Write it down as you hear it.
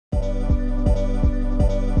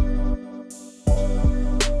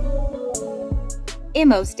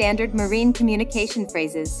IMO Standard Marine Communication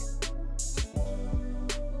Phrases.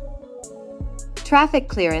 Traffic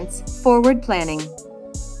clearance, forward planning.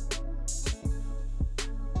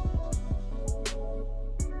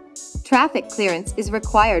 Traffic clearance is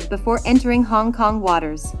required before entering Hong Kong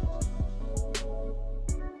waters.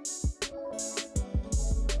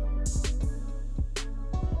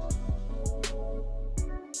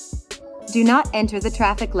 Do not enter the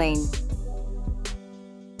traffic lane.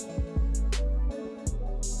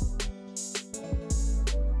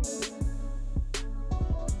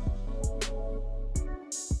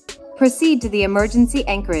 Proceed to the emergency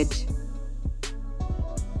anchorage.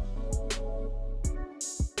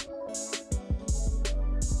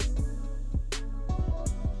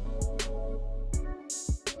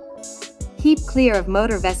 Keep clear of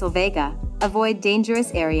motor vessel Vega, avoid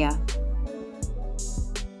dangerous area.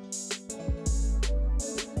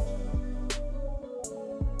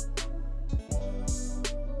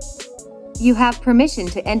 You have permission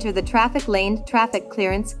to enter the traffic lane. Traffic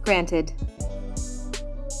clearance granted.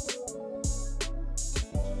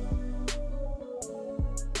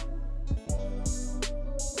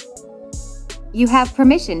 You have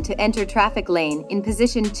permission to enter traffic lane in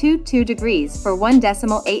position 22 degrees for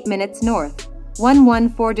 1.8 minutes north,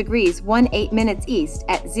 114 degrees 18 minutes east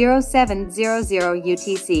at 0700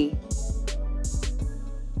 UTC.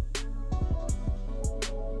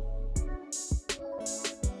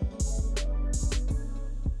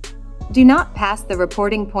 Do not pass the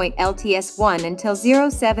reporting point LTS-1 until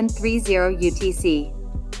 0730 UTC.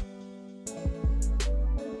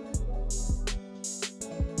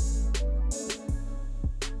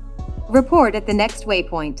 Report at the next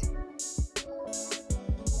waypoint.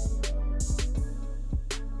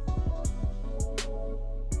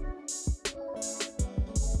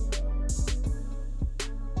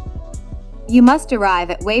 You must arrive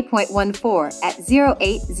at waypoint 14 at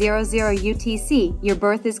 0800 UTC. Your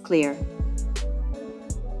berth is clear.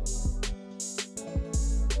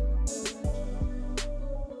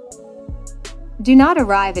 Do not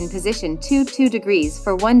arrive in position 22 degrees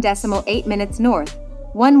for 1.8 minutes north,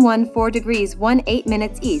 114 degrees 18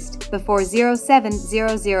 minutes east before 0700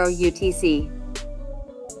 UTC.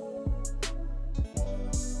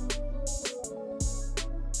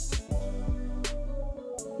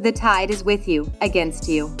 The tide is with you, against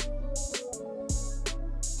you.